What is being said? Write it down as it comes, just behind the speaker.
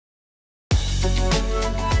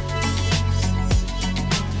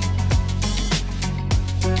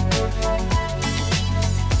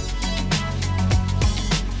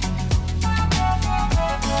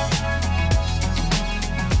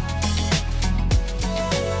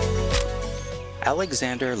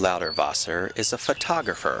Alexander Lauterwasser is a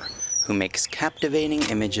photographer who makes captivating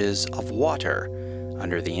images of water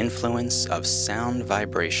under the influence of sound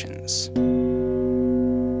vibrations.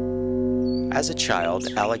 As a child,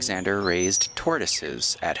 Alexander raised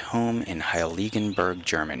tortoises at home in Heiligenberg,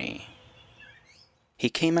 Germany. He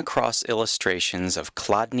came across illustrations of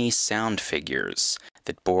Chladni sound figures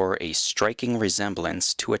that bore a striking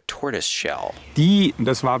resemblance to a tortoise shell. Die, und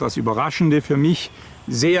das war das Überraschende für mich,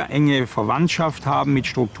 sehr enge Verwandtschaft haben mit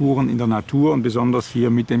Strukturen in der Natur und besonders hier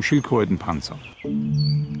mit dem Schildkrötenpanzer.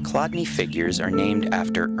 Chladni figures are named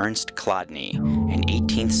after Ernst Chladni, an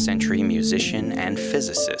 18th century musician and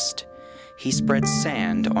physicist. He spread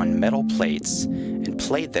sand on metal plates and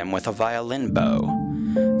played them with a violin bow.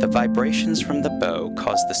 The vibrations from the bow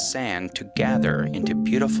caused the sand to gather into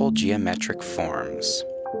beautiful geometric forms.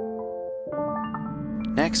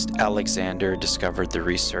 Next, Alexander discovered the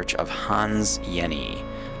research of Hans Jenny,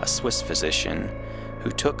 a Swiss physician,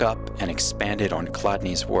 who took up and expanded on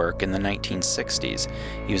Chladni's work in the 1960s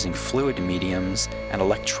using fluid mediums and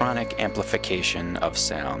electronic amplification of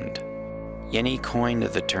sound. Jenny coined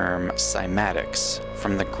the term Cymatics,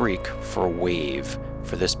 from the Greek for wave,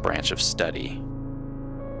 for this branch of study.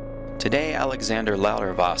 Today, Alexander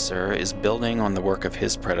Lauterwasser is building on the work of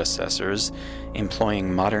his predecessors,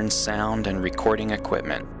 employing modern sound and recording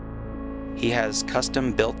equipment. He has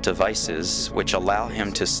custom-built devices which allow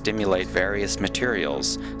him to stimulate various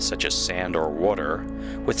materials, such as sand or water,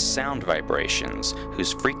 with sound vibrations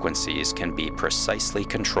whose frequencies can be precisely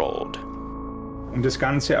controlled. Um das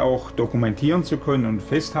Ganze auch dokumentieren zu können und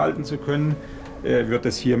festhalten zu können, wird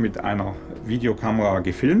es hier mit einer Videokamera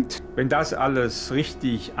gefilmt. Wenn das alles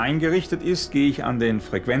richtig eingerichtet ist, gehe ich an den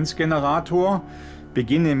Frequenzgenerator,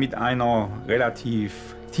 beginne mit einer relativ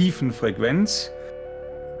tiefen Frequenz.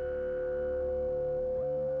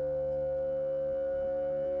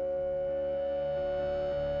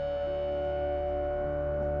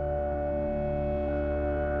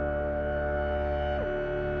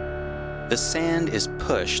 The sand is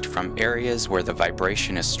pushed from areas where the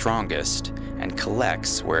vibration is strongest and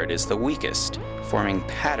collects where it is the weakest, forming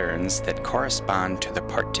patterns that correspond to the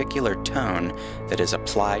particular tone that is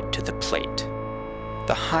applied to the plate.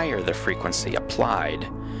 The higher the frequency applied,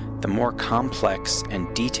 the more complex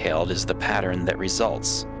and detailed is the pattern that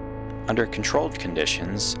results. Under controlled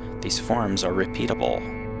conditions, these forms are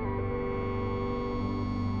repeatable.